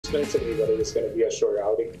explained to me that it was going to be a short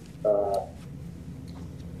outing.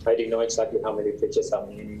 I didn't know exactly how many pitches, how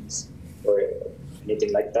many innings, or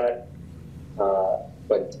anything like that.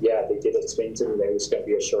 But yeah, they did explain to me that it was going to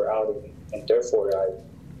be a short outing, and therefore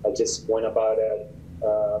I just went about it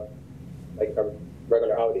like a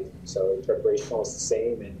regular outing. So the preparation was the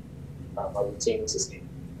same, and my routine was the same.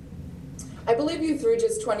 I believe you threw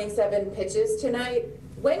just 27 pitches tonight.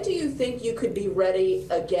 When do you think you could be ready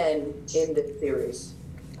again in this series?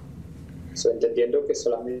 So, entendiendo que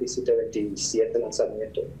solamente hiciste 27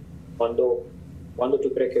 lanzamientos, ¿cuándo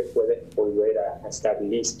tú crees que puedes volver a estar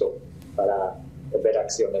listo para ver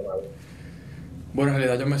acción de nuevo? Bueno, en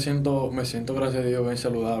realidad yo me siento gracias a Dios bien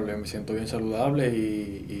saludable, me siento bien saludable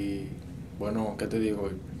y bueno, ¿qué te digo?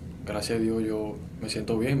 Gracias a Dios yo me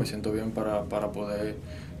siento bien para poder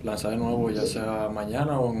lanzar de nuevo, ya sea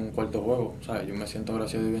mañana o en un cuarto juego. O sea, yo me siento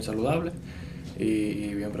gracias a Dios bien saludable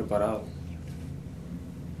y bien preparado.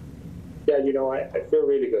 Yeah, I feel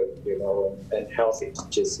really good, and healthy,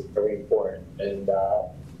 which is very important. And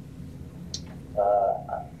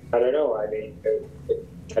I don't know, I mean,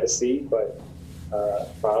 try to see, but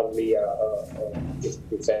probably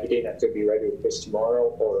if anything, I could be ready to pitch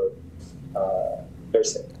tomorrow or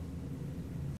Thursday.